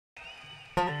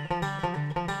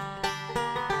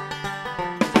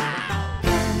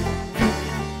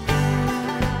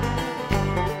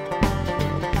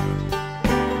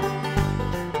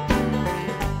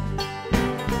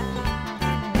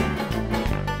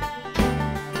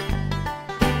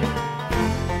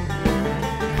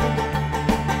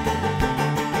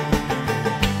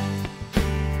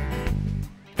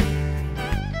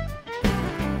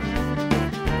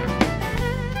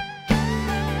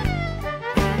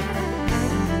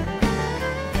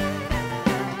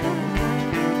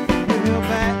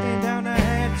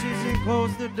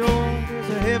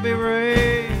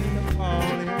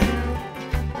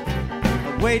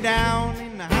Way down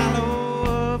in the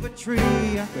hollow of a tree,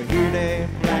 I could hear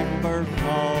that blackbird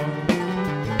call.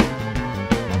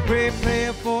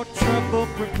 Prepare for trouble,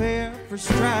 prepare for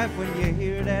strife when you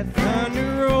hear that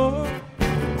thunder roar.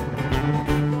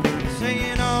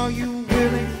 Saying, are you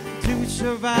willing to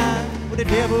survive with the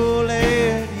devil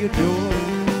at your door?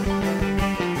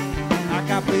 I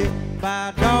got bit by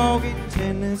a dog in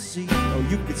Tennessee. Oh,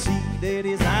 you could see that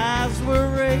his eyes were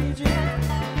raging,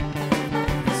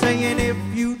 saying, if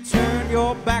you turn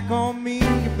your back on me,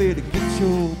 you better get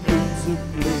your boots a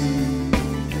blazing.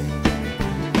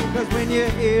 Cause when you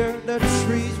hear the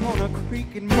trees wanna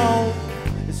creak and moan,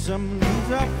 and some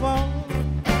leaves are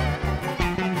falling,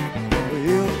 well,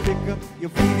 he'll pick up your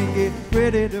feet and get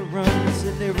ready to run.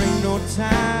 Said there ain't no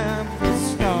time for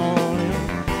stalling.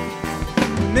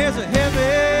 And there's a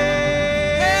heavy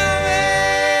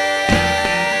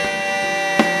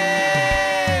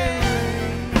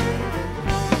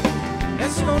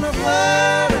gonna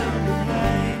flood out the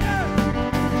plain.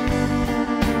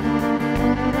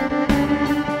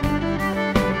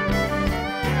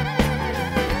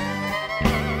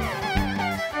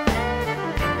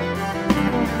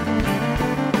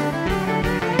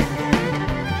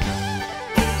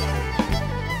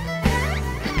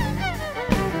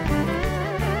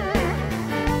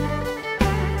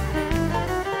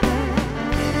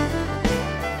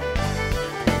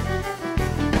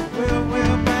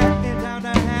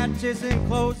 And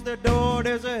close the door,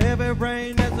 there's a heavy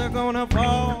rain that's gonna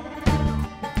fall.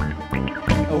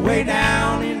 Way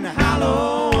down in the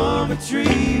hollow of a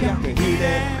tree, I can hear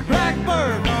that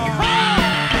blackbird call.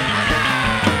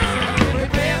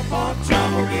 Prepare for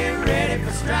trouble, get ready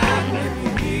for strife when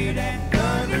you hear that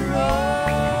thunder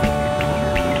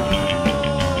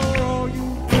roll. You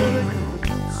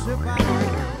couldn't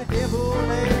survive the devil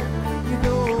let you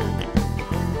go.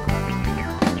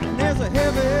 And there's a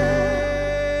heavy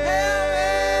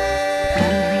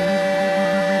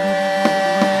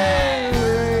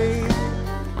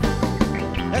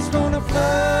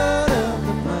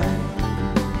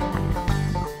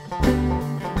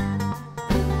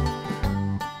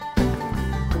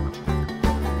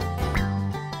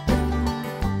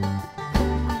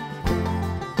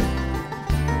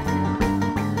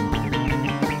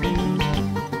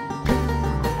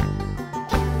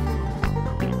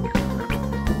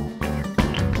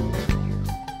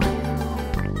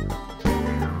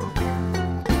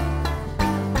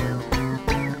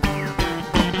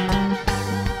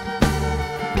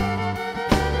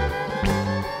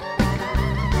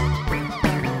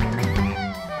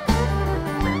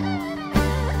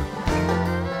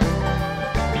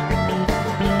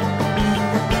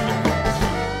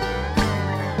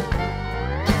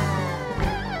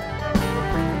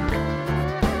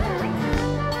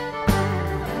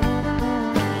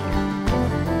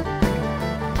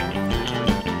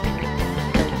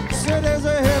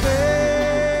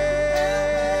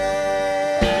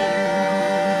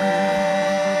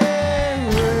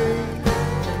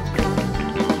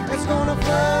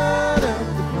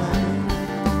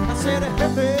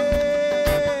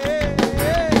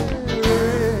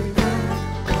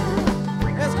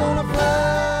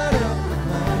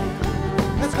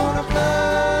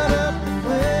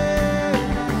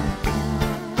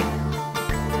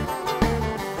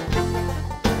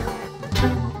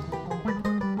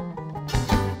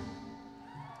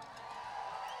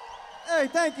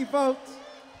Thank you, folks.